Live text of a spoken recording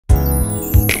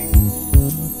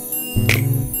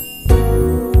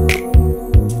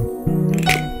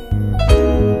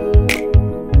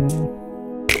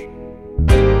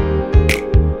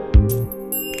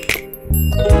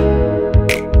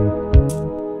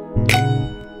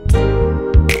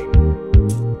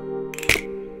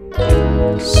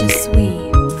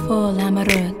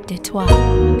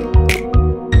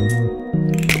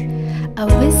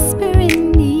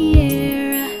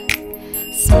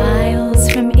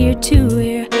ear to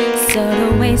ear,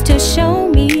 subtle ways to show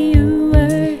me you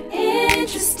were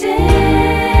interested.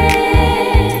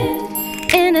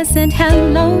 Innocent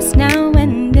hellos now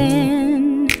and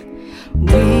then.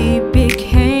 We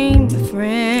became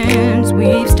friends.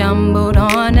 We've stumbled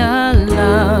on a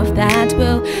love that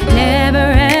will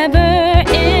never ever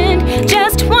end.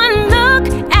 Just one look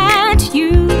at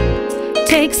you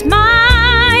takes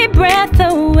my breath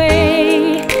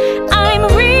away. I'm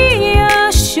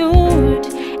reassured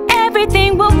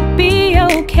everything will be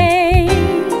okay.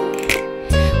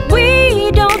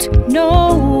 We don't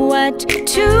know what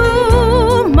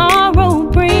tomorrow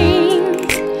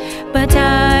brings, but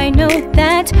I know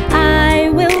that I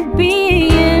will be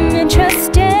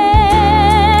interested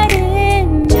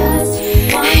in just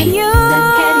one you.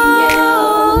 Look at you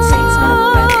takes my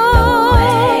breath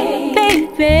away,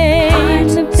 baby.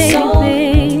 Heart, soul,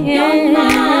 your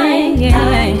mind,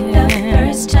 like the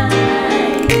first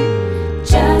time.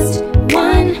 Just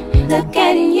one look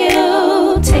at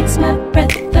you takes my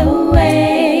breath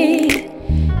away.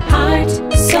 Heart,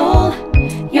 soul,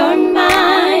 your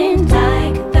mind,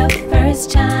 like the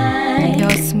first time.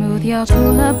 Your smooth, your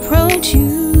cool approach,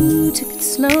 you took it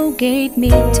slow, gave me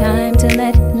time to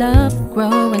let love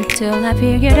grow until I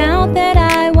figured out that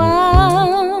I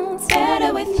was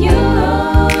better with you.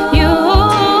 You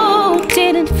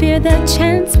didn't fear the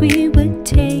chance we would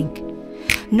take,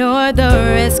 nor the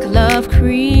risk love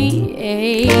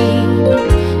create.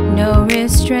 No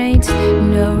restraint,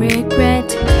 no regret.